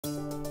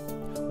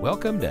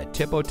Welcome to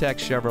Tipotex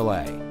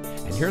Chevrolet,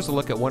 and here's a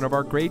look at one of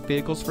our great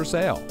vehicles for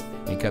sale.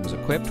 It comes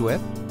equipped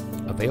with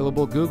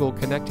available Google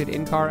connected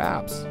in-car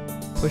apps,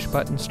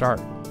 push-button start,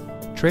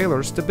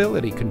 trailer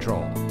stability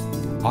control,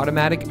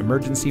 automatic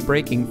emergency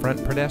braking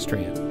front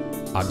pedestrian,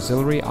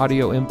 auxiliary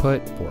audio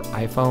input for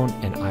iPhone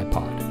and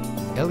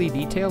iPod,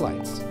 LED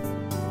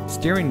taillights,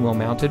 steering wheel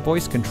mounted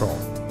voice control,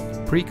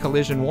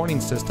 pre-collision warning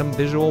system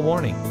visual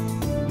warning,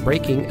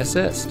 braking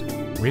assist,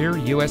 rear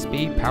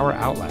USB power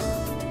outlet.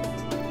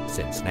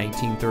 Since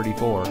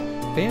 1934,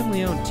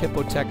 family-owned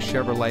Tipotex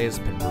Chevrolet has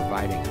been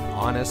providing an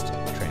honest,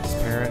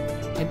 transparent,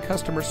 and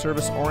customer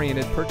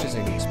service-oriented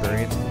purchasing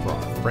experience for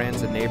our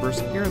friends and neighbors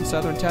here in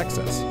Southern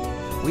Texas.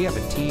 We have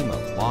a team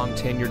of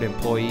long-tenured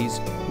employees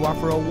who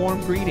offer a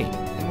warm greeting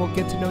and will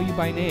get to know you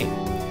by name.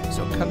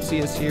 So come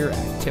see us here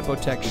at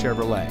Tipotex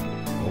Chevrolet,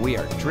 where we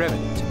are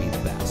driven to be the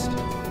best.